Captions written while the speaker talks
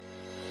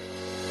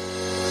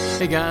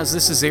Hey guys,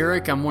 this is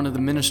Eric. I'm one of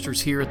the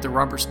ministers here at the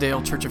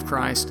Robertsdale Church of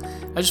Christ.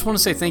 I just want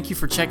to say thank you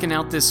for checking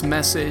out this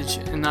message,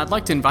 and I'd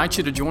like to invite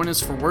you to join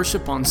us for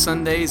worship on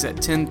Sundays at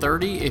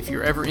 10:30 if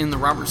you're ever in the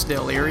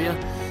Robertsdale area.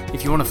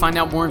 If you want to find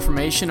out more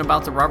information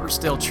about the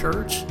Robertsdale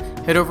Church,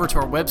 head over to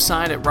our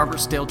website at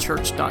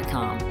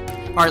robertsdalechurch.com.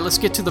 All right, let's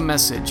get to the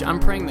message. I'm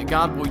praying that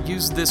God will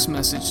use this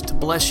message to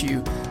bless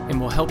you and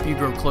will help you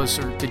grow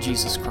closer to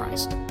Jesus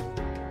Christ.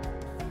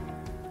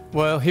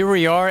 Well, here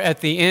we are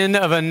at the end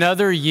of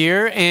another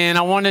year, and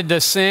I wanted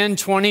to send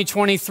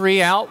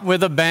 2023 out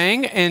with a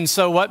bang. And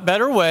so what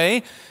better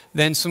way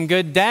than some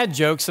good dad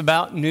jokes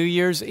about New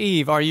Year's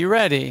Eve? Are you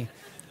ready?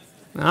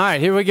 All right,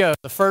 here we go.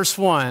 The first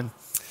one.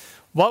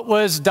 What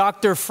was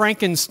Dr.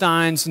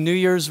 Frankenstein's New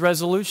Year's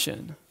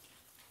resolution?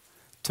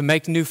 To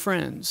make new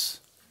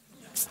friends.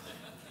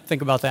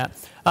 Think about that.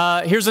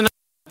 Here's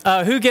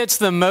another. Who gets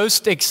the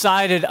most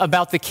excited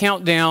about the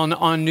countdown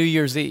on New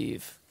Year's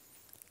Eve?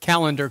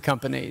 Calendar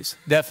companies,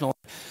 definitely.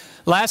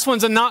 Last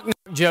one's a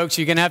knock-knock joke,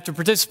 so you're going to have to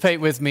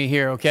participate with me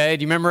here, okay?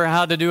 Do you remember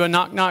how to do a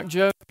knock-knock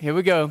joke? Here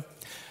we go.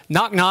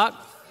 Knock-knock.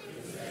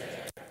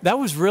 That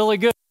was really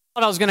good. I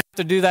thought I was going to have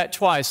to do that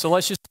twice, so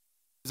let's just,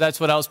 that's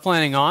what I was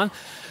planning on.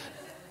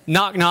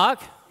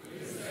 Knock-knock.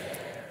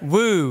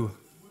 Woo.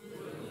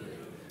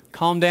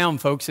 Calm down,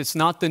 folks. It's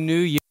not the new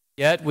year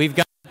yet. We've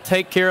got to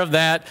take care of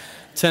that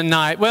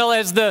tonight. Well,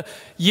 as the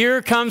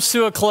year comes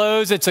to a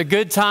close, it's a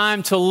good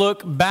time to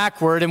look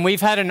backward, and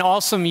we've had an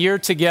awesome year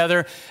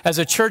together as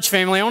a church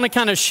family. I want to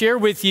kind of share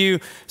with you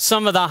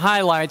some of the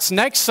highlights.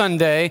 Next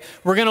Sunday,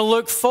 we're going to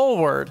look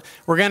forward.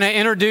 We're going to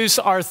introduce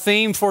our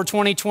theme for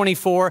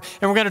 2024,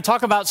 and we're going to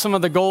talk about some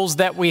of the goals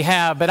that we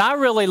have. But I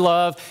really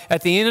love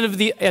at the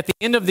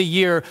end of the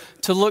year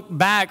to look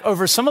back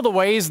over some of the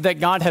ways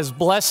that God has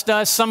blessed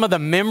us, some of the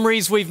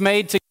memories we've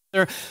made together,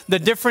 the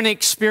different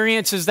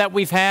experiences that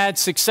we've had,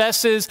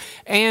 successes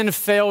and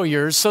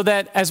failures, so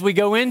that as we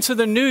go into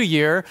the new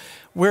year,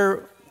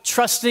 we're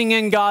trusting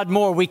in God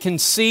more. We can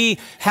see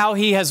how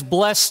He has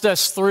blessed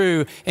us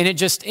through, and it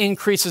just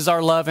increases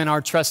our love and our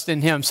trust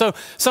in Him. So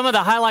some of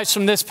the highlights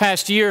from this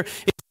past year,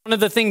 one of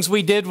the things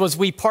we did was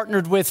we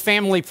partnered with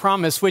Family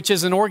Promise, which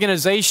is an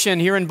organization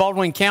here in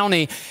Baldwin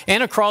County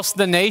and across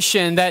the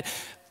nation that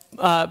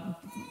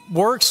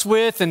works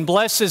with and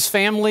blesses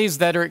families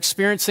that are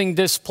experiencing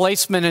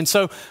displacement. And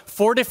so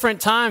 4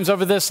 different times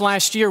over this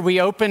last year, we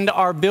opened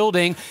our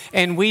building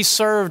and we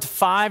served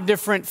 5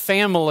 different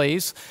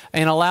families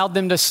and allowed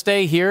them to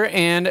stay here.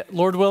 And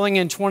Lord willing,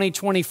 in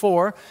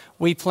 2024,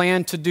 we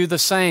plan to do the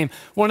same.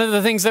 One of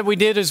the things that we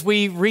did is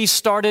we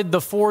restarted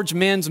the Forge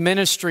Men's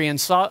Ministry and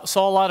saw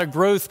a lot of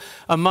growth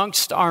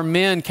amongst our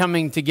men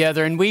coming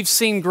together. And we've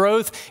seen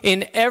growth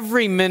in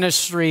every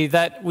ministry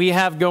that we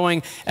have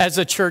going as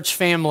a church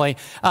family.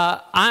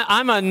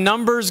 I'm a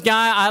numbers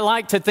guy. I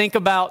like to think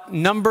about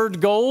numbered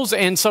goals.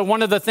 And so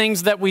one of the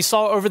things that we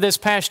saw over this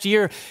past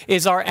year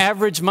is our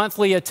average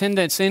monthly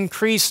attendance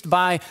increased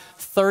by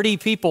 30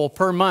 people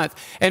per month.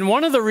 And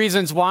one of the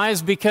reasons why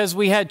is because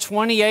we had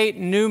 28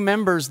 new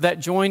members that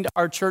joined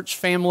our church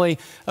family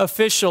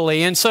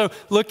officially. And so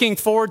looking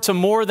forward to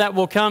more that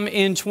will come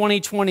in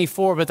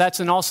 2024, but that's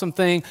an awesome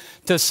thing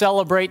to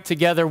celebrate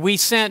together. We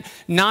sent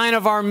 9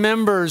 of our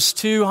members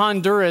to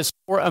Honduras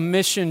for a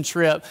mission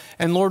trip.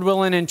 And Lord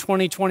willing, in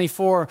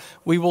 2024,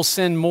 we will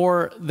send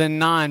more than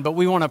 9. But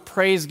we want to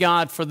praise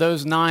God for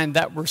those 9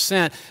 that were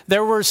sent.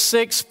 There were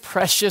 6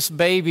 precious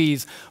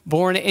babies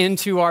born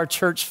into our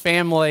church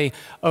family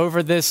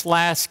over this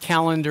last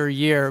calendar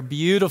year.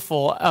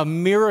 Beautiful, a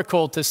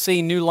miracle to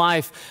see new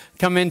life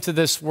come into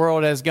this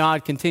world as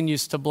God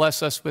continues to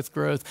bless us with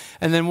growth.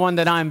 And then one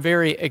that I'm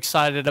very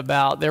excited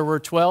about. There were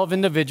 12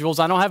 individuals.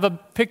 I don't have a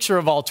picture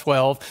of all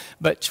 12,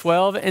 but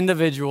 12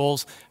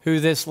 individuals who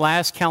this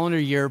last calendar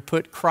year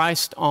put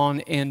Christ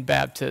on in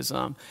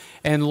baptism.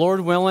 And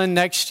Lord willing,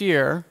 next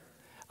year,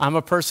 I'm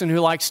a person who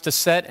likes to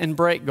set and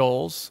break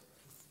goals.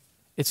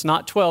 It's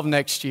not 12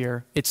 next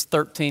year, it's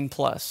 13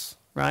 plus,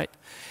 right?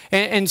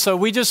 And so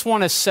we just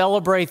want to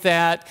celebrate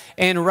that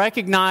and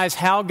recognize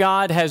how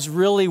God has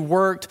really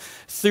worked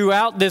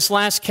throughout this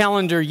last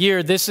calendar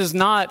year. This is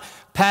not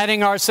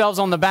patting ourselves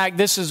on the back.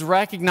 This is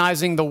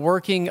recognizing the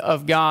working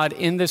of God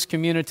in this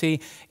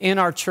community, in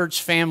our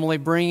church family,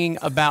 bringing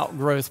about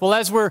growth. Well,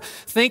 as we're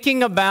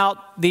thinking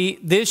about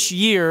this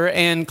year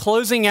and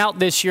closing out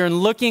this year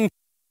and looking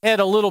ahead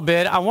a little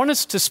bit, I want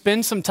us to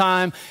spend some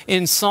time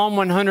in Psalm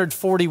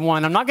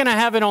 141. I'm not going to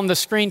have it on the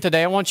screen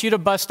today. I want you to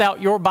bust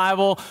out your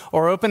Bible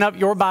or open up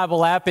your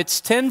Bible app.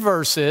 It's 10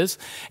 verses,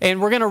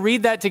 and we're going to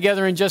read that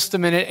together in just a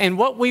minute. And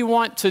what we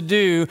want to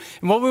do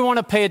and what we want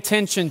to pay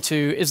attention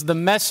to is the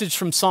message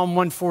from Psalm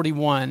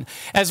 141.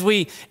 As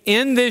we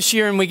end this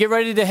year and we get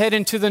ready to head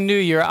into the new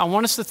year, I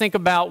want us to think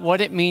about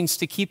what it means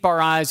to keep our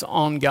eyes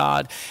on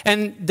God.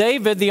 And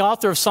David, the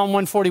author of Psalm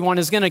 141,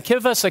 is going to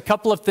give us a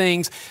couple of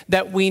things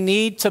that we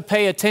need to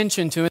pay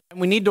attention to and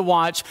we need to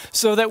watch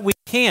so that we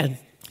can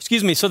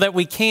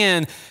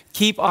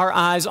keep our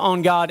eyes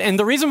on God. And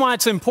the reason why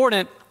it's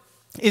important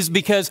is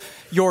because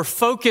your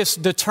focus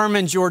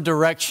determines your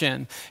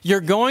direction.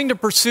 You're going to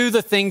pursue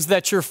the things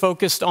that you're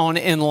focused on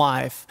in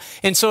life.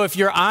 And so if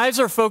your eyes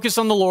are focused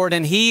on the Lord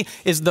and He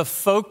is the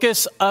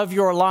focus of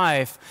your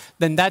life,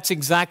 then that's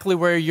exactly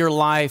where your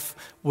life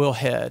will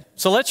head.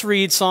 So let's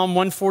read Psalm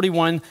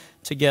 141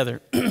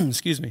 together.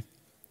 Excuse me.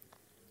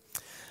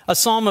 A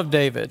psalm of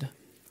David.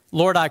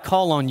 Lord, I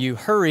call on you.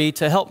 Hurry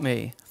to help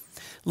me.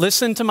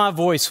 Listen to my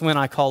voice when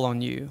I call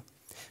on you.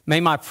 May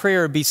my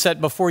prayer be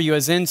set before you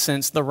as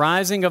incense, the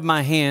rising of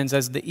my hands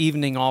as the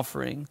evening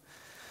offering.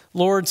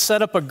 Lord,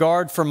 set up a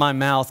guard for my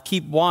mouth.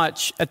 Keep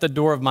watch at the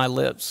door of my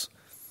lips.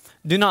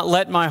 Do not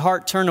let my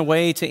heart turn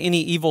away to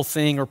any evil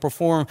thing or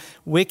perform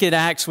wicked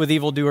acts with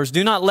evildoers.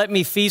 Do not let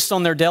me feast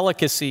on their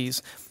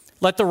delicacies.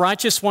 Let the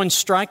righteous one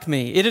strike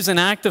me. It is an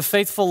act of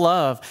faithful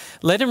love.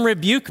 Let him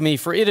rebuke me,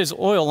 for it is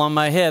oil on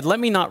my head. Let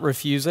me not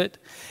refuse it.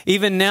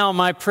 Even now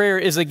my prayer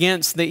is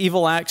against the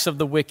evil acts of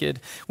the wicked,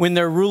 when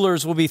their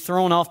rulers will be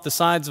thrown off the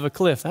sides of a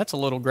cliff. That's a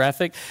little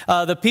graphic.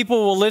 The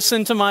people will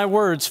listen to my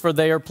words, for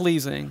they are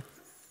pleasing.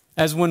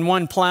 As when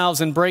one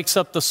plows and breaks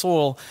up the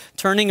soil,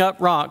 turning up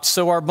rocks,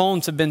 so our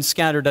bones have been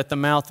scattered at the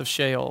mouth of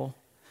Sheol.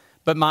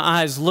 But my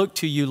eyes look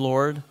to you,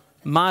 Lord,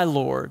 my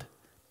Lord.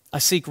 I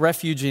seek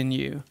refuge in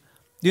you.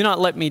 Do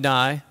not let me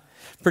die.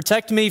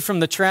 Protect me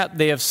from the trap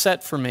they have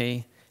set for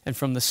me and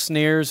from the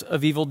snares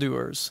of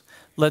evildoers.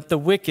 Let the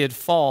wicked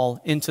fall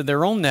into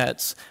their own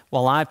nets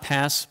while I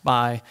pass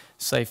by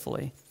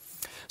safely.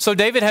 So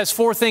David has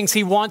 4 things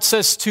he wants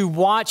us to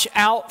watch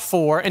out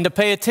for and to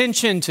pay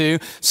attention to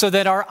so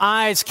that our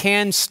eyes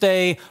can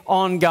stay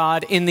on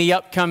God in the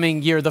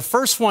upcoming year. The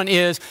first one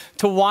is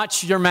to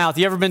watch your mouth.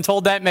 You ever been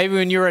told that? Maybe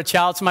when you were a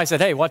child, somebody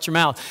said, hey, watch your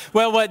mouth.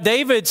 Well, what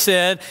David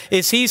said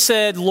is he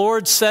said,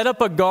 Lord, set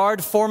up a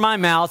guard for my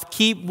mouth.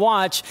 Keep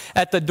watch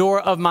at the door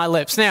of my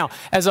lips. Now,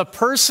 as a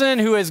person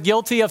who is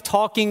guilty of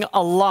talking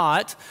a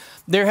lot,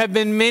 there have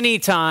been many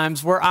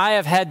times where I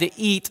have had to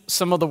eat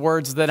some of the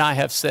words that I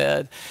have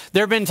said.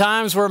 There have been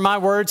times where my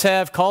words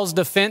have caused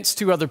offense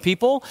to other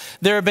people.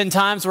 There have been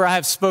times where I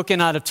have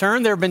spoken out of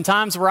turn. There have been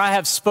times where I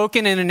have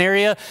spoken in an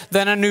area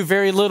that I knew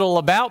very little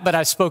about, but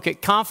I spoke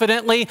it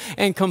confidently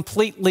and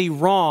completely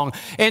wrong.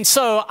 And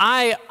so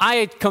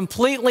I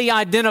completely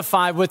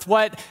identify with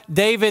what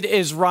David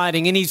is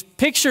writing. And he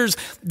pictures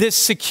this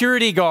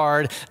security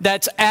guard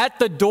that's at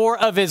the door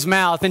of his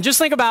mouth. And just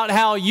think about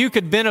how you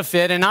could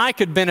benefit and I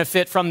could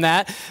benefit from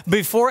that.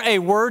 Before a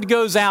word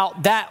goes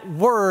out, that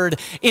word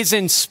is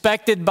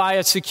inspected by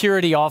a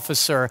security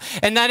officer.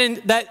 And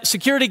that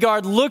security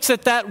guard looks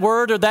at that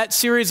word or that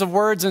series of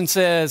words and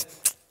says,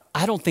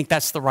 I don't think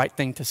that's the right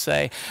thing to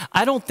say.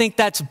 I don't think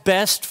that's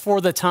best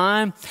for the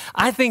time.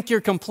 I think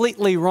you're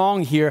completely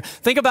wrong here.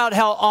 Think about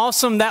how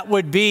awesome that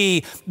would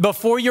be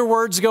before your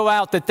words go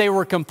out, that they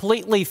were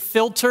completely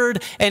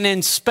filtered and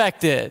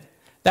inspected.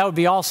 That would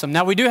be awesome.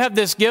 Now, we do have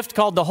this gift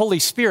called the Holy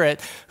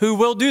Spirit, who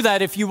will do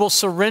that if you will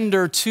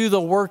surrender to the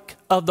work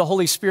of the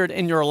Holy Spirit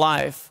in your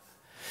life.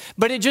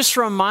 But it just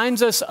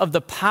reminds us of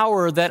the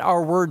power that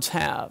our words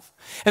have.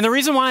 And the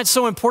reason why it's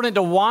so important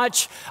to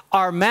watch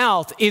our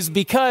mouth is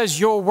because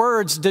your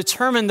words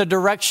determine the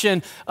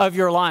direction of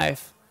your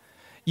life.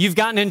 You've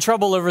gotten in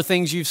trouble over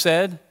things you've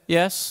said.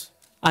 Yes,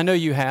 I know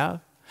you have.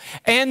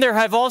 And there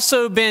have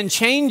also been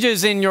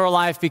changes in your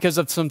life because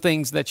of some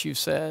things that you've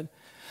said.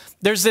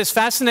 There's this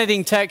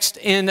fascinating text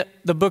in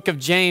the book of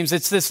James.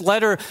 It's this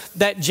letter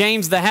that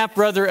James, the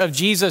half-brother of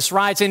Jesus,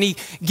 writes, and he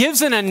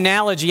gives an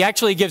analogy.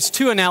 Actually, he gives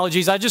 2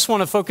 analogies. I just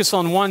want to focus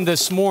on one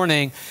this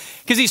morning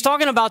because he's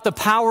talking about the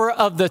power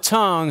of the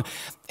tongue,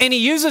 and he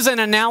uses an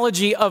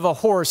analogy of a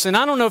horse. And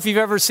I don't know if you've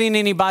ever seen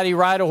anybody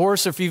ride a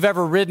horse or if you've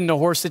ever ridden a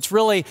horse. It's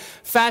really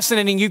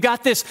fascinating. You've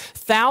got this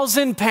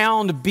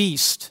 1,000-pound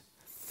beast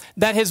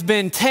that has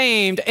been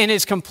tamed and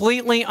is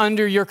completely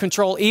under your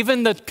control,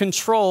 even the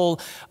control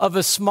of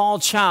a small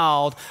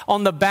child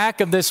on the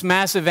back of this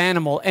massive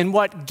animal. And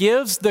what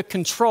gives the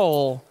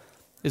control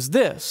is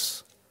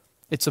this.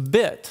 It's a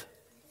bit.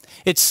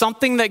 It's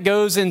something that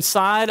goes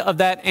inside of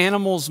that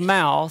animal's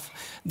mouth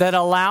that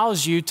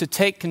allows you to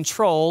take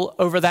control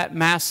over that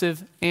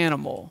massive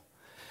animal.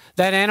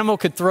 That animal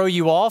could throw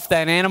you off.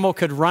 That animal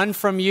could run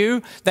from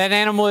you. That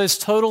animal is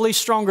totally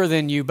stronger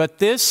than you. But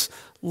this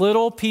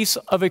little piece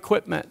of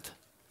equipment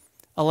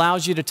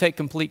allows you to take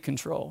complete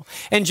control.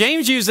 And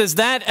James uses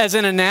that as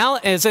an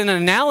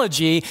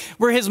analogy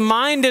where his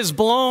mind is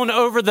blown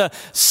over the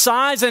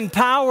size and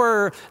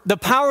power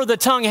the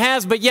tongue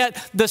has, but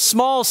yet the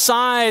small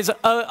size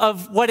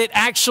of what it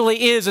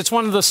actually is. It's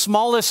one of the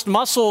smallest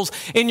muscles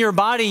in your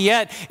body,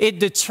 yet it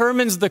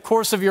determines the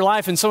course of your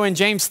life. And so in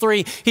James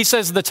 3, he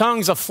says the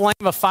tongue's a flame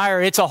of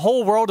fire. It's a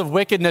whole world of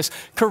wickedness,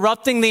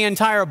 corrupting the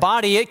entire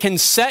body. It can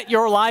set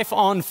your life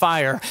on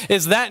fire.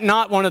 Is that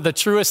not one of the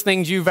truest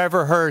things you've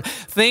ever heard?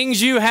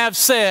 Things you have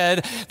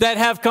said that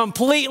have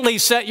completely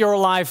set your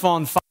life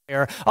on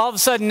fire. All of a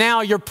sudden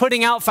now you're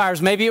putting out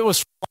fires. Maybe it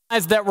was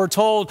lies that were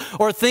told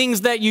or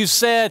things that you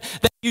said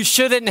that you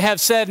shouldn't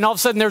have said, and all of a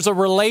sudden there's a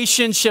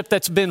relationship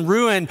that's been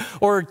ruined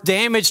or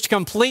damaged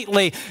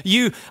completely.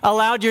 You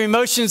allowed your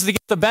emotions to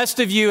get the best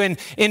of you, and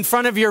in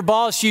front of your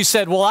boss you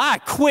said, well, I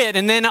quit.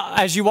 And then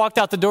as you walked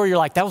out the door, you're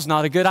like, that was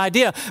not a good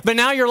idea. But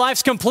now your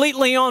life's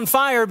completely on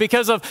fire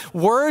because of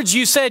words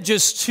you said,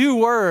 just 2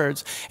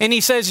 words. And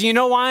he says, you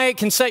know why it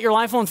can set your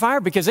life on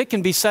fire? Because it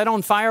can be set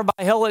on fire by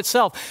hell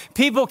itself.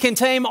 People can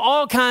tame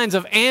all kinds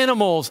of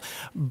animals,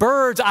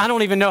 birds. I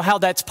don't even know how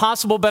that's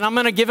possible, but I'm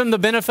going to give him the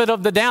benefit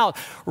of the doubt.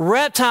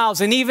 Reptiles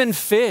and even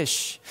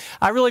fish.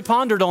 I really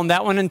pondered on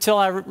that one until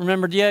I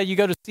remembered, yeah, you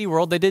go to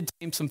SeaWorld, they did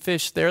tame some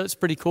fish there. That's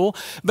pretty cool.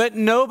 But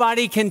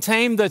nobody can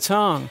tame the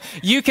tongue.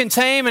 You can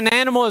tame an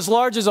animal as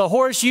large as a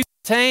horse. You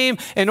can tame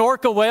an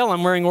orca whale.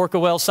 I'm wearing orca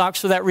whale socks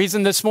for that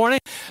reason this morning.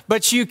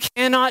 But you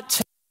cannot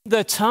tame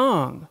the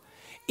tongue.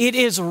 It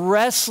is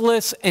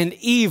restless and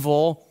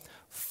evil,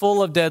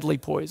 full of deadly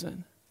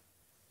poison.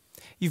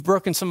 You've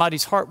broken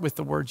somebody's heart with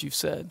the words you've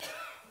said.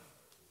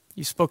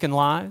 You've spoken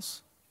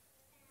lies.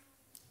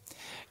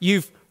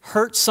 You've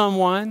hurt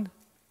someone,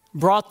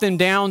 brought them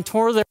down,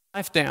 tore their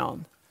life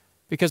down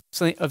because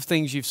of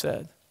things you've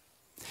said.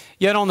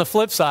 Yet on the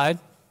flip side,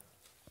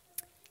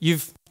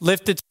 you've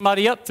lifted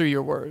somebody up through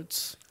your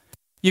words.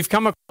 You've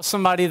come across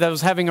somebody that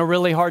was having a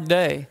really hard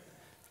day,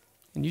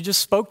 and you just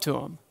spoke to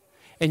them,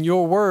 and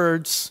your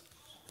words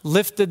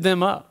lifted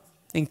them up,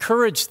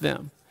 encouraged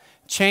them,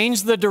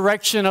 changed the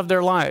direction of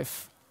their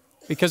life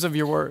because of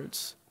your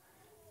words.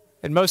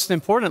 And most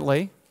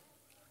importantly,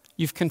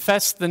 you've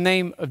confessed the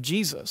name of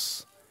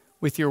Jesus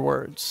with your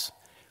words,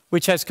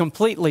 which has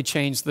completely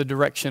changed the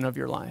direction of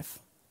your life.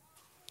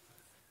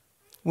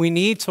 We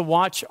need to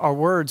watch our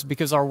words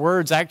because our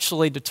words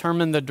actually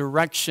determine the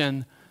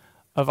direction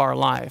of our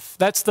life.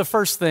 That's the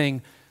first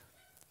thing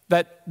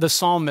that the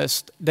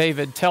psalmist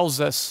David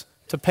tells us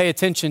to pay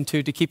attention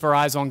to keep our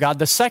eyes on God.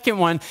 The second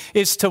one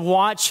is to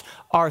watch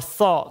our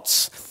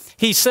thoughts.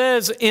 He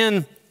says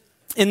in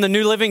the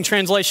New Living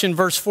Translation,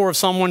 verse 4 of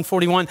Psalm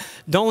 141,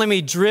 don't let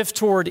me drift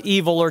toward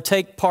evil or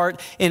take part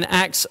in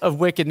acts of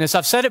wickedness.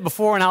 I've said it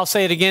before and I'll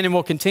say it again and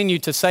we'll continue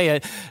to say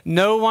it.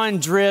 No one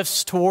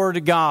drifts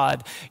toward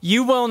God.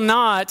 You will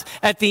not,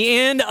 at the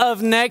end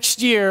of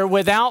next year,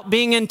 without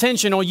being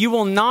intentional, you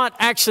will not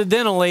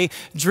accidentally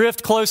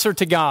drift closer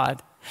to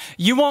God.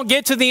 You won't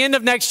get to the end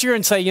of next year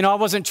and say, I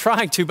wasn't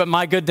trying to, but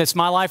my goodness,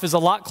 my life is a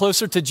lot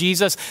closer to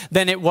Jesus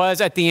than it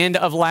was at the end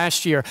of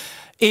last year.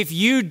 If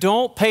you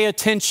don't pay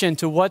attention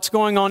to what's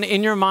going on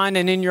in your mind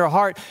and in your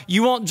heart,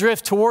 you won't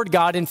drift toward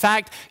God. In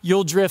fact,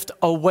 you'll drift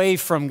away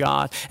from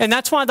God. And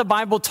that's why the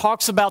Bible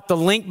talks about the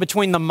link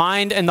between the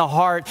mind and the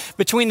heart,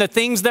 between the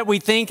things that we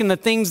think and the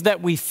things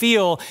that we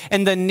feel,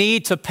 and the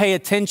need to pay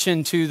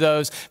attention to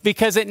those,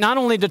 because it not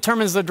only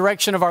determines the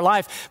direction of our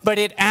life, but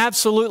it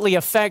absolutely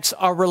affects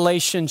our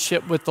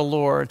relationship with the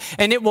Lord.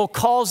 And it will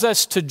cause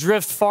us to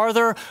drift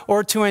farther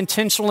or to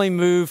intentionally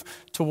move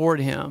toward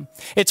Him.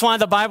 It's why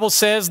the Bible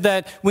says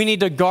that we need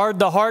to guard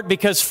the heart,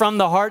 because from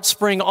the heart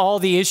spring all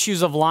the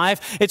issues of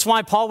life. It's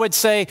why Paul would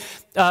say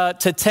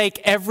to take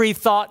every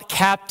thought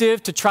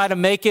captive to try to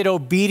make it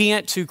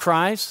obedient to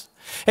Christ.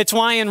 It's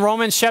why in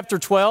Romans chapter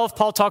 12,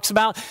 Paul talks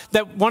about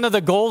that one of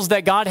the goals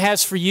that God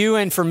has for you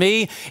and for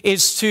me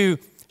is to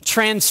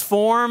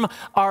transform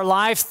our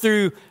life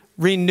through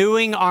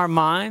renewing our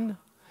mind,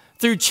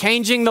 through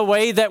changing the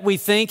way that we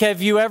think.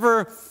 Have you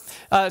ever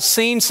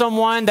seen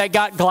someone that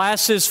got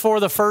glasses for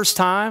the first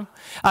time?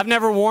 I've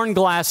never worn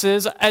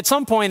glasses. At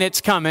some point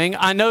it's coming.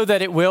 I know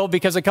that it will,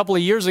 because a couple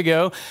of years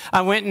ago,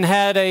 I went and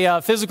had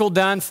a physical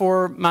done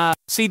for my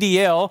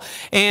CDL,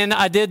 and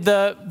I did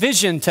the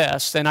vision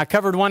test, and I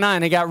covered one eye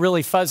and it got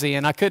really fuzzy,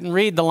 and I couldn't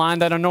read the line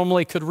that I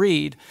normally could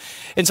read.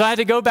 And so I had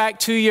to go back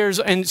 2 years,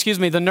 and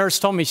the nurse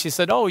told me, she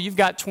said, oh, you've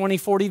got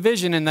 20/40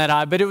 vision in that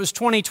eye, but it was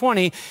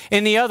 20/20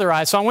 in the other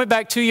eye. So I went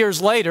back 2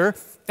 years later,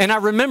 and I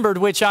remembered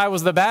which eye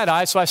was the bad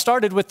eye, so I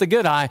started with the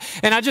good eye.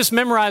 And I just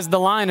memorized the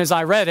line as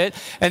I read it.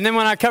 And then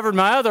when I covered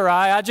my other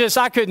eye,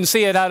 I couldn't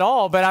see it at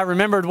all, but I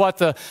remembered what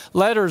the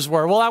letters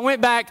were. Well, I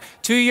went back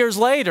 2 years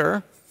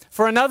later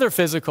for another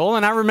physical,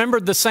 and I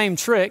remembered the same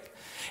trick.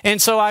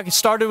 And so I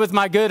started with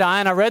my good eye,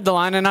 and I read the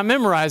line, and I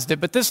memorized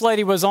it. But this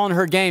lady was on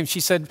her game.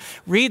 She said,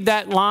 read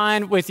that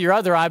line with your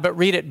other eye, but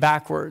read it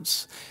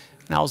backwards.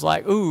 And I was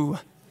like, ooh.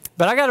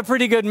 But I got a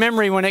pretty good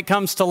memory when it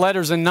comes to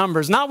letters and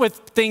numbers, not with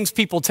things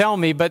people tell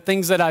me, but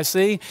things that I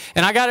see.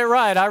 And I got it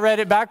right. I read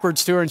it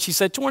backwards to her, and she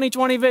said,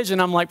 20/20 vision.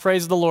 I'm like,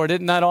 praise the Lord.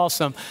 Isn't that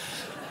awesome?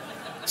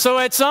 So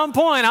at some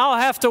point, I'll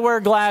have to wear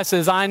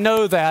glasses. I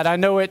know that. I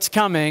know it's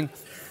coming.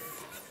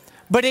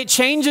 But it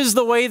changes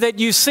the way that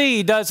you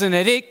see, doesn't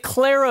it? It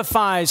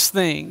clarifies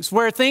things.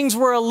 Where things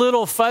were a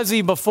little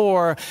fuzzy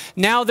before,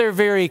 now they're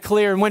very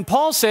clear. And when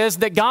Paul says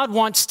that God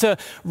wants to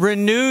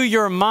renew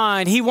your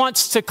mind, He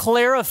wants to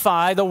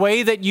clarify the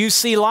way that you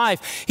see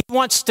life. He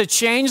wants to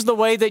change the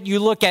way that you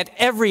look at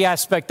every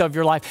aspect of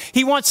your life.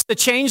 He wants to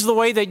change the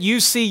way that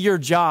you see your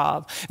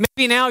job.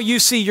 Maybe now you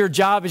see your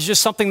job as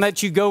just something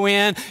that you go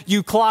in,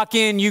 you clock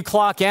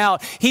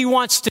out. He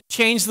wants to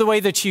change the way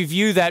that you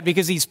view that,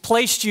 because He's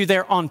placed you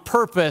there on purpose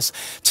purpose,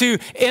 to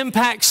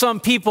impact some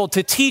people,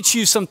 to teach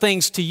you some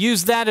things, to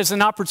use that as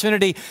an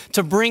opportunity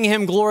to bring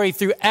him glory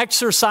through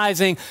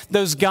exercising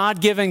those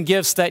God-given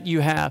gifts that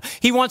you have.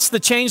 He wants to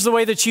change the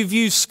way that you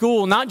view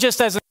school, not just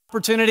as an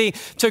opportunity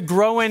to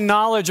grow in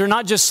knowledge or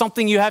not just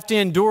something you have to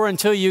endure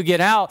until you get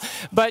out,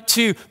 but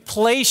to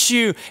place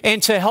you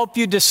and to help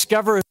you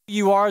discover who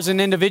you are as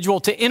an individual,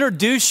 to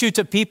introduce you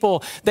to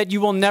people that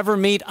you will never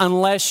meet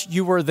unless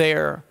you were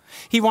there.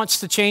 He wants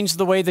to change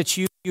the way that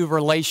you view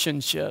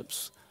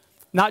relationships,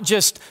 not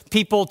just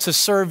people to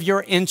serve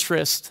your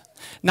interest,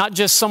 not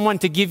just someone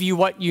to give you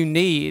what you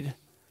need,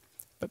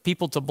 but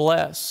people to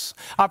bless.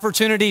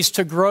 Opportunities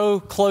to grow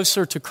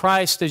closer to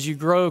Christ as you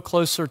grow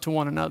closer to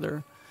one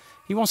another.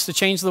 He wants to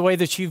change the way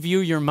that you view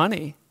your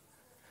money,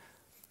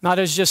 not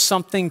as just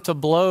something to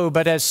blow,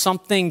 but as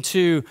something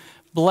to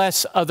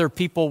bless other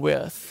people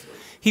with.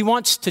 He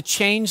wants to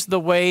change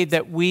the way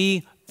that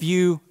we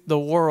view the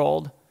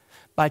world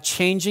by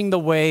changing the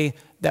way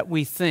that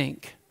we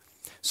think.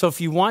 So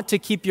if you want to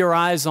keep your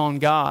eyes on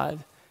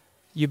God,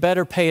 you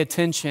better pay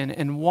attention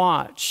and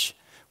watch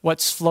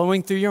what's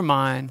flowing through your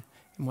mind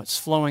and what's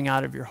flowing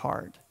out of your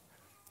heart.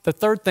 The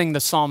third thing the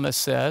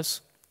psalmist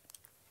says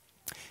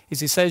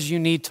is he says you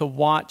need to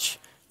watch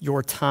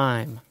your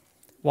time.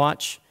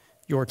 Watch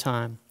your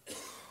time.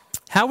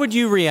 How would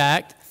you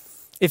react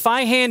if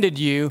I handed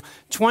you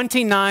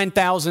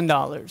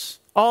 $29,000?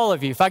 All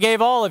of you. If I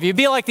gave all of you, it'd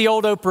be like the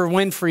old Oprah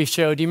Winfrey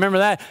show. Do you remember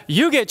that?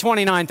 You get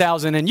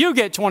 $29,000 and you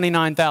get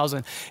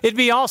 $29,000. It'd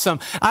be awesome.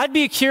 I'd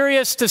be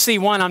curious to see,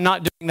 one, I'm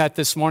not doing that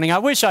this morning. I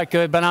wish I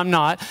could, but I'm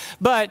not.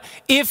 But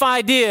if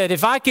I did,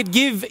 if I could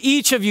give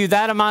each of you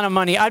that amount of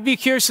money, I'd be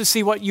curious to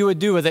see what you would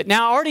do with it.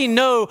 Now, I already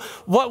know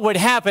what would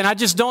happen. I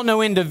just don't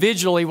know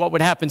individually what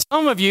would happen.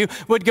 Some of you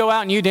would go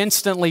out and you'd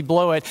instantly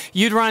blow it.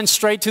 You'd run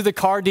straight to the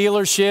car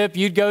dealership.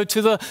 You'd go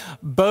to the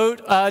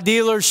boat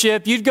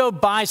dealership. You'd go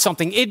buy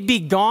something. It'd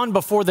be gone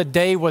before the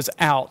day was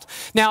out.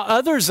 Now,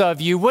 others of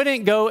you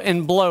wouldn't go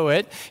and blow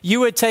it. You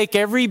would take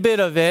every bit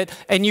of it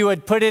and you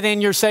would put it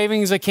in your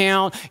savings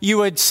account. You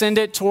would send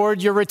it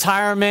toward your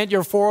retirement,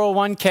 your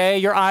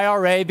 401k, your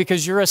IRA,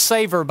 because you're a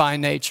saver by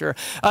nature.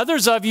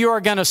 Others of you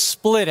are going to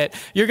split it.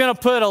 You're going to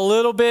put a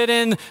little bit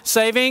in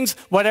savings,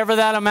 whatever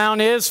that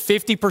amount is,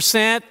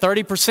 50%,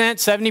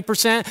 30%,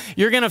 70%.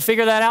 You're going to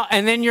figure that out,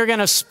 and then you're going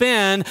to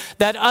spend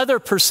that other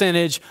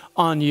percentage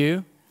on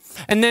you.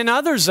 And then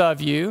others of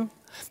you,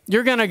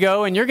 you're going to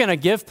go and you're going to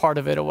give part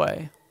of it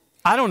away.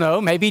 I don't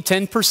know, maybe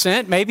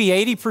 10%, maybe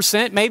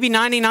 80%, maybe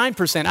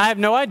 99%. I have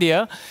no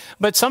idea.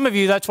 But some of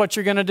you, that's what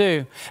you're going to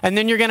do. And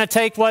then you're going to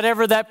take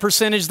whatever that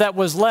percentage that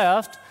was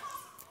left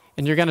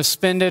and you're going to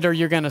spend it or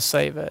you're going to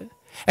save it.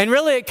 And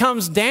really it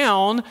comes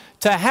down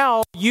to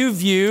how you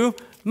view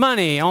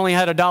money. I only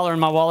had $1 in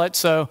my wallet,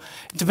 so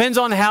it depends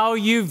on how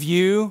you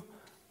view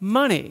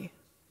money.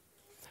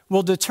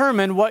 Will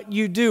determine what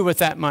you do with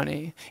that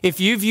money. If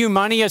you view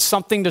money as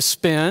something to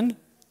spend,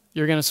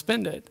 you're going to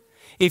spend it.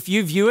 If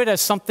you view it as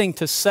something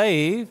to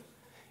save,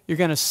 you're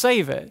going to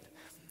save it.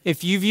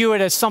 If you view it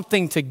as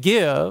something to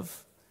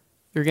give,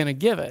 you're going to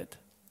give it.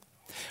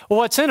 Well,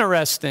 what's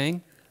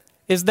interesting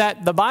is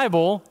that the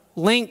Bible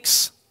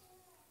links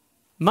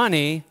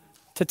money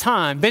to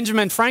time.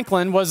 Benjamin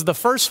Franklin was the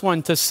first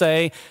one to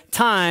say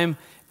time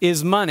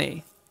is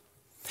money.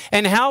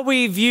 And how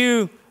we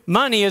view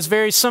money is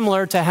very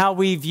similar to how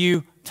we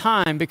view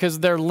time because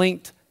they're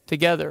linked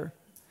together.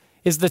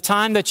 Is the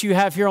time that you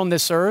have here on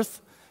this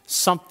earth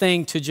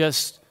something to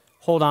just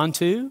hold on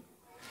to?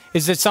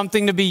 Is it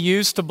something to be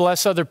used to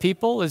bless other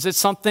people? Is it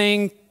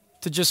something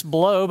to just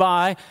blow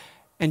by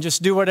and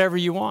just do whatever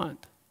you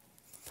want?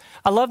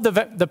 I love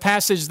the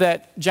passage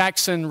that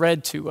Jackson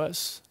read to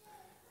us.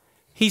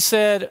 He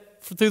said,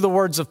 through the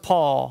words of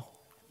Paul,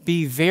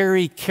 be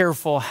very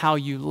careful how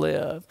you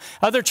live.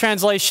 Other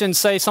translations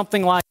say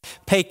something like,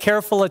 pay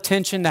careful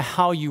attention to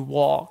how you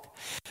walk.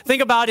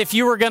 Think about if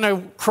you were going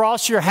to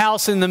cross your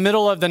house in the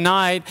middle of the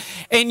night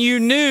and you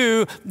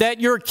knew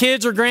that your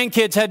kids or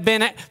grandkids had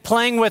been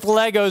playing with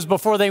Legos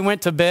before they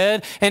went to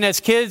bed. And as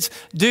kids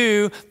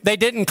do, they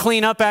didn't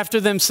clean up after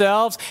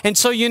themselves. And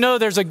so you know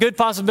there's a good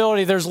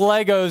possibility there's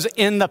Legos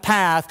in the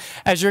path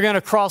as you're going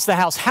to cross the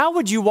house. How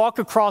would you walk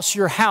across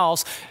your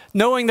house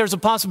knowing there's a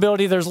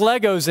possibility there's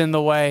Legos in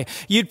the way?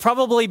 You'd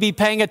probably be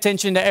paying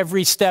attention to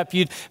every step.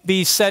 You'd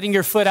be setting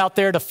your foot out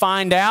there to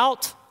find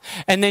out.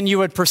 And then you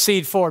would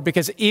proceed forward,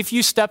 because if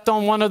you stepped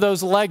on one of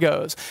those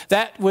Legos,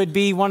 that would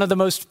be one of the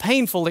most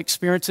painful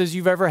experiences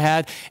you've ever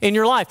had in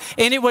your life.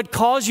 And it would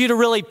cause you to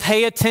really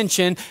pay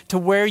attention to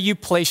where you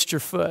placed your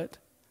foot.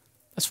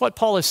 That's what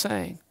Paul is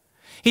saying.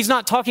 He's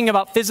not talking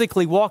about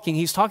physically walking.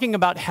 He's talking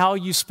about how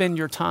you spend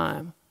your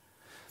time.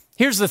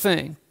 Here's the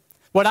thing.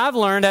 What I've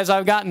learned as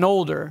I've gotten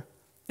older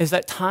is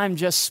that time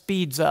just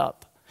speeds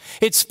up.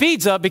 It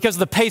speeds up because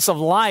the pace of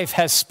life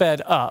has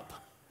sped up.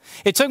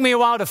 It took me a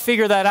while to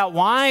figure that out.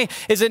 Why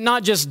is it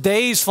not just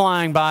days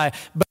flying by,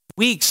 but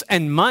weeks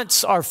and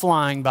months are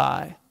flying by?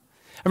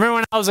 I remember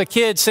when I was a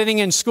kid sitting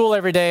in school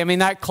every day,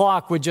 that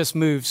clock would just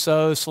move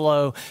so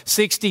slow.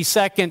 60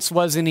 seconds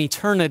was an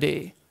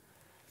eternity.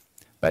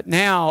 But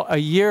now a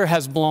year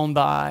has blown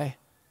by.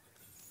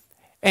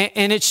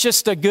 And it's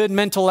just a good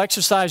mental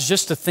exercise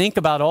just to think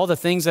about all the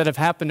things that have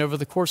happened over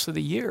the course of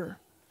the year.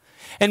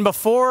 And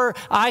before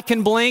I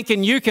can blink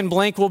and you can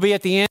blink, we'll be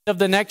at the end of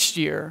the next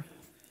year.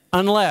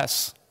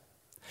 Unless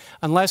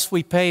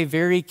we pay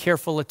very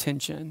careful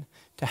attention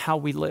to how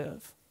we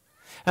live.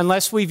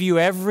 Unless we view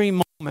every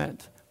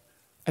moment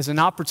as an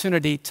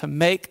opportunity to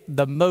make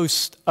the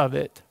most of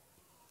it.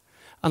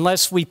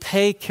 Unless we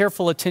pay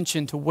careful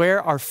attention to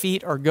where our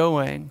feet are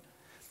going,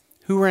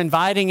 who we're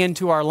inviting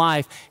into our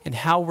life, and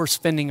how we're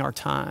spending our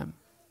time.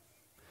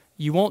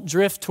 You won't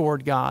drift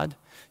toward God.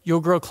 You'll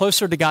grow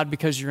closer to God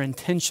because you're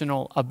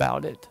intentional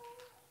about it.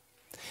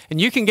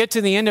 And you can get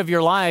to the end of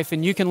your life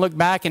and you can look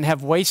back and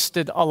have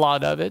wasted a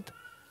lot of it.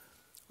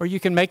 Or you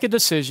can make a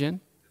decision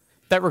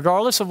that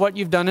regardless of what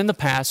you've done in the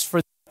past, for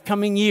the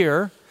coming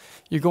year,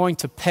 you're going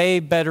to pay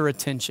better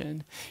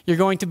attention. You're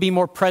going to be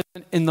more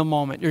present in the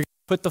moment. You're going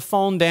to put the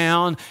phone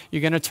down.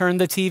 You're going to turn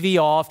the TV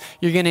off.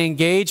 You're going to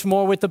engage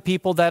more with the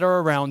people that are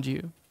around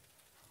you.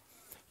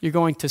 You're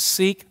going to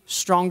seek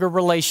stronger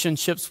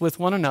relationships with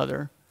one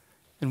another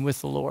and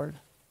with the Lord.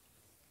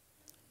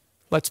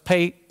 Let's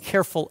pay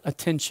careful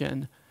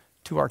attention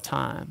to our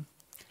time.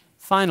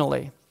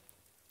 Finally,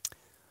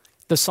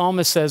 the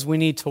psalmist says we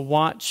need to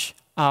watch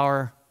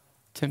our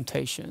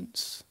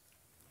temptations.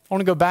 I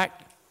want to go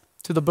back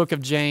to the book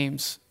of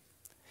James.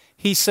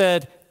 He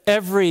said,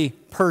 every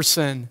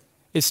person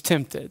is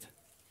tempted.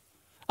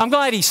 I'm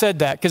glad he said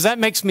that because that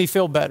makes me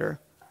feel better.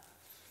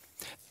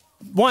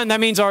 One, that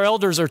means our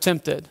elders are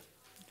tempted.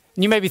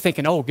 And you may be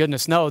thinking, oh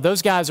goodness, no,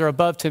 those guys are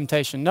above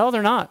temptation. No,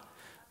 they're not.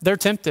 They're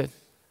tempted.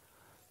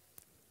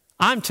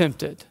 I'm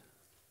tempted.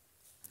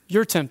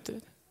 You're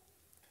tempted.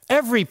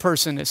 Every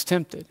person is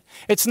tempted.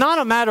 It's not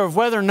a matter of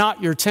whether or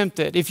not you're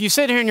tempted. If you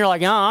sit here and you're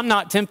like, I'm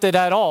not tempted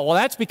at all. Well,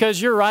 that's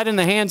because you're right in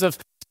the hands of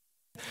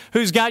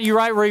who's got you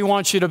right where he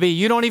wants you to be.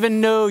 You don't even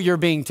know you're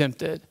being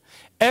tempted.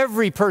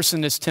 Every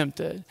person is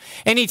tempted.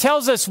 And he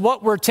tells us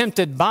what we're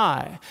tempted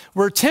by.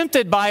 We're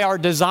tempted by our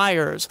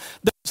desires,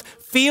 those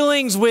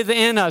feelings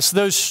within us,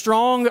 those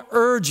strong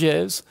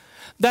urges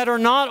that are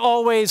not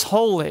always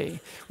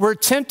holy. We're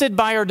tempted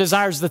by our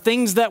desires, the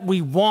things that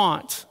we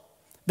want,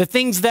 the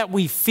things that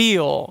we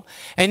feel.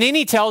 And then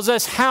he tells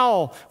us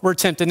how we're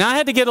tempted. Now, I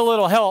had to get a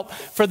little help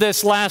for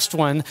this last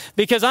one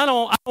because I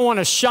don't want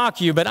to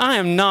shock you, but I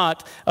am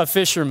not a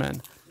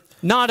fisherman.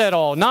 Not at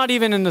all, not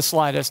even in the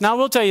slightest. Now, I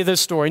will tell you this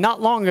story.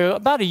 Not long ago,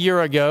 about a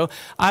year ago,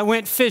 I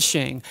went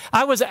fishing.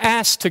 I was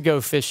asked to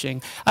go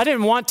fishing. I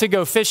didn't want to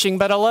go fishing,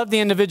 but I loved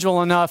the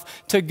individual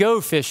enough to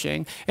go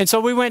fishing. And so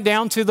we went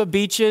down to the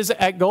beaches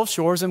at Gulf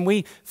Shores and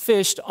we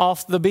fished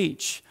off the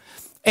beach.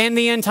 And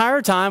the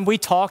entire time we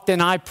talked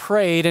and I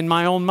prayed in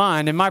my own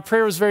mind. And my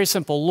prayer was very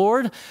simple.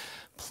 Lord,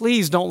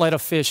 please don't let a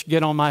fish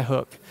get on my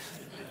hook.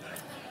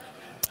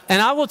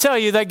 And I will tell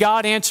you that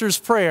God answers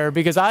prayer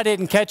because I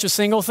didn't catch a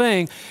single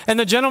thing. And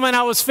the gentleman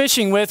I was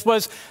fishing with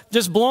was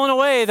just blown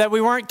away that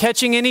we weren't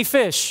catching any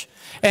fish.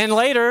 And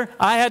later,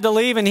 I had to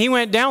leave and he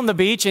went down the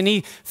beach and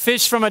he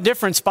fished from a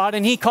different spot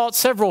and he caught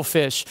several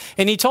fish.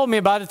 And he told me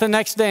about it the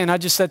next day. And I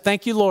just said,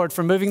 thank you, Lord,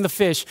 for moving the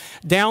fish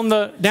down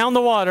the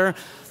water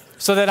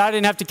so that I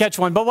didn't have to catch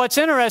one. But what's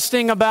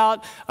interesting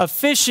about a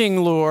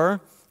fishing lure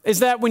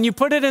is that when you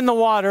put it in the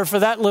water for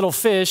that little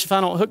fish, if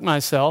I don't hook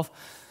myself,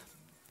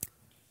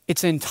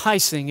 it's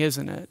enticing,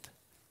 isn't it?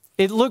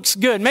 It looks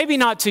good. Maybe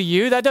not to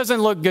you. That doesn't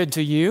look good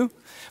to you.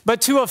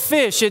 But to a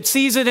fish, it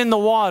sees it in the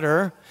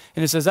water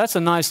and it says, that's a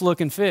nice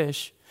looking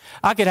fish.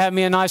 I could have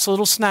me a nice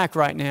little snack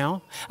right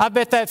now. I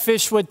bet that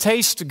fish would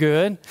taste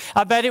good.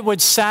 I bet it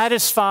would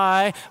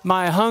satisfy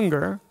my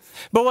hunger.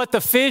 But what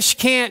the fish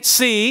can't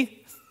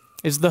see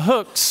is the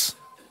hooks.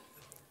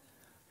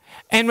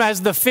 And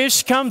as the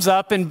fish comes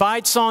up and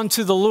bites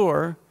onto the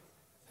lure,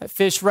 that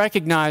fish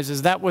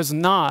recognizes that was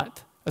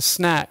not a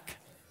snack.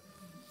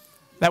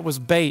 That was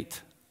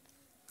bait.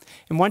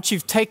 And once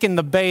you've taken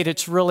the bait,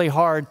 it's really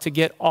hard to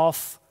get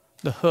off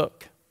the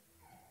hook.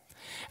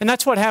 And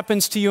that's what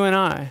happens to you and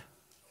I.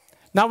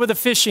 Not with a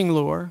fishing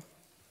lure,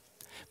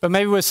 but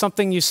maybe with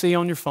something you see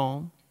on your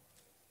phone.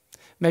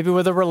 Maybe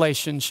with a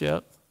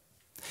relationship.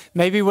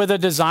 Maybe with a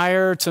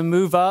desire to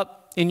move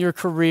up in your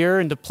career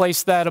and to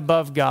place that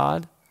above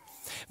God.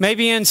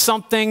 Maybe in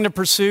something to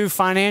pursue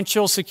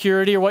financial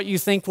security or what you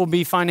think will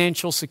be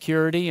financial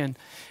security. And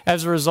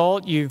as a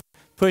result, you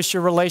push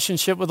your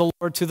relationship with the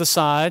Lord to the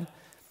side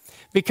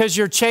because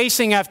you're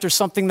chasing after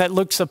something that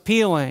looks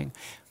appealing.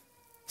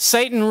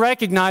 Satan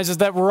recognizes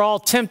that we're all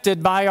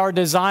tempted by our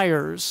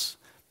desires.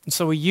 And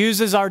so he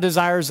uses our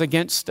desires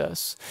against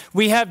us.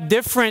 We have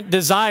different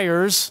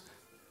desires,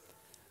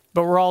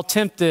 but we're all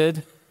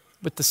tempted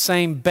with the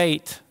same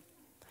bait.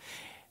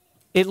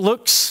 It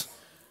looks,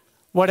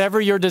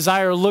 whatever your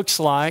desire looks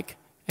like,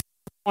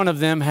 one of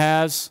them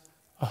has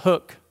a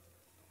hook.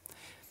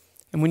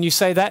 And when you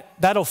say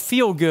that'll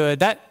feel good,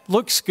 that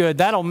looks good,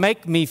 that'll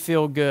make me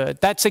feel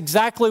good, that's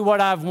exactly what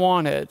I've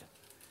wanted,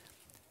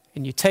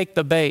 and you take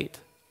the bait,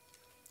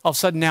 all of a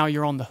sudden now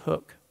you're on the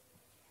hook.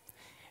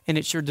 And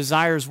it's your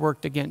desires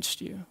worked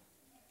against you.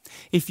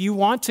 If you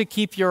want to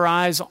keep your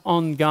eyes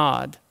on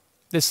God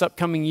this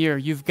upcoming year,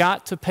 you've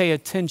got to pay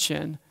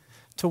attention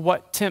to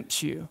what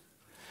tempts you.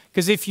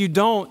 Because if you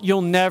don't,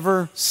 you'll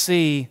never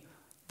see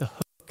the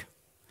hook.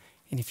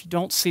 And if you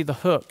don't see the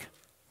hook,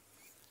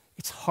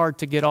 it's hard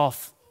to get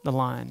off the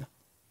line.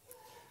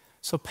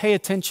 So pay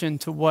attention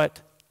to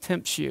what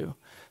tempts you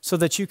so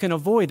that you can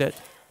avoid it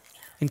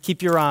and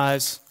keep your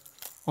eyes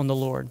on the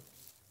Lord.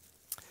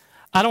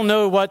 I don't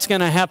know what's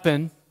going to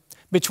happen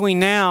between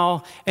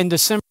now and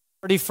December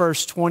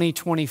 31st,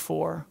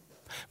 2024.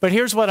 But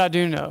here's what I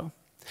do know.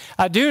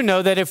 I do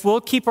know that if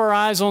we'll keep our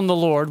eyes on the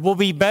Lord, we'll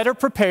be better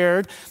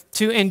prepared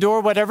to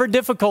endure whatever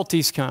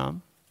difficulties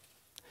come.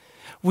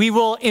 We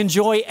will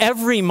enjoy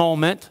every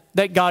moment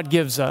that God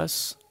gives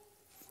us,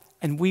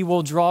 and we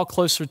will draw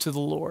closer to the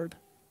Lord.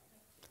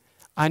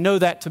 I know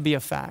that to be a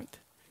fact.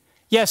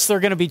 Yes, there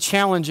are going to be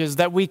challenges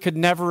that we could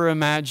never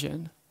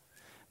imagine.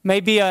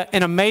 Maybe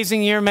an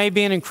amazing year,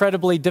 maybe an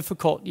incredibly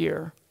difficult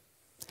year.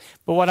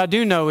 But what I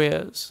do know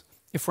is,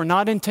 if we're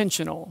not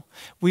intentional,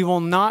 we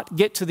will not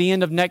get to the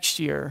end of next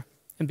year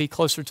and be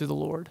closer to the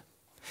Lord.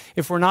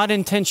 If we're not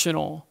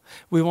intentional,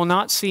 we will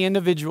not see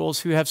individuals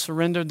who have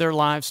surrendered their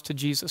lives to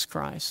Jesus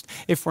Christ.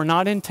 If we're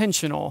not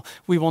intentional,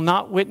 we will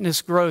not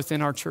witness growth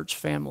in our church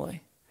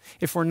family.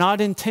 If we're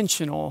not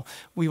intentional,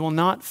 we will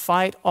not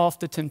fight off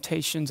the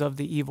temptations of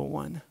the evil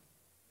one.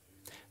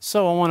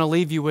 So I want to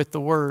leave you with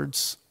the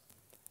words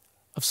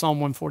of Psalm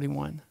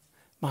 141.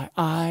 My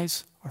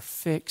eyes are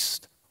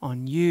fixed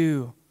on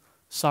you,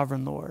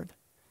 sovereign Lord.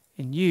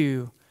 In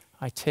you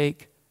I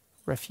take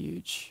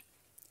refuge.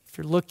 If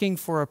you're looking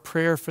for a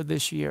prayer for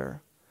this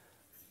year,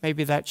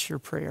 maybe that's your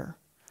prayer.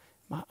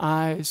 My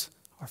eyes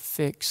are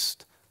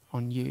fixed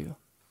on you.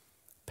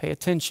 Pay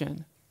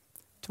attention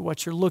to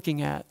what you're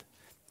looking at,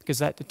 because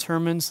that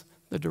determines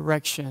the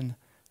direction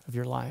of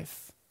your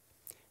life.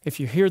 If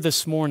you're here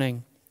this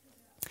morning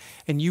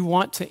and you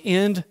want to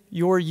end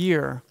your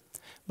year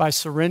by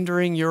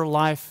surrendering your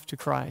life to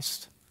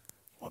Christ,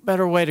 what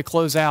better way to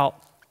close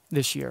out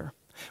this year?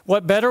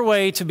 What better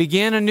way to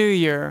begin a new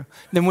year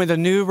than with a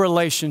new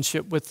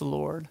relationship with the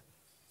Lord?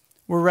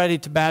 We're ready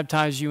to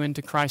baptize you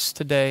into Christ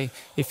today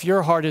if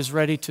your heart is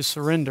ready to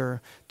surrender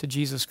to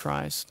Jesus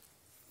Christ.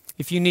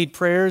 If you need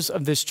prayers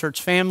of this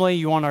church family,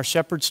 you want our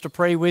shepherds to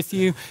pray with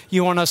you,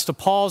 you want us to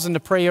pause and to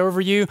pray over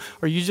you,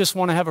 or you just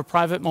want to have a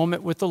private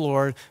moment with the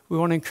Lord, we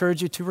want to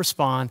encourage you to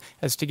respond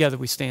as together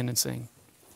we stand and sing.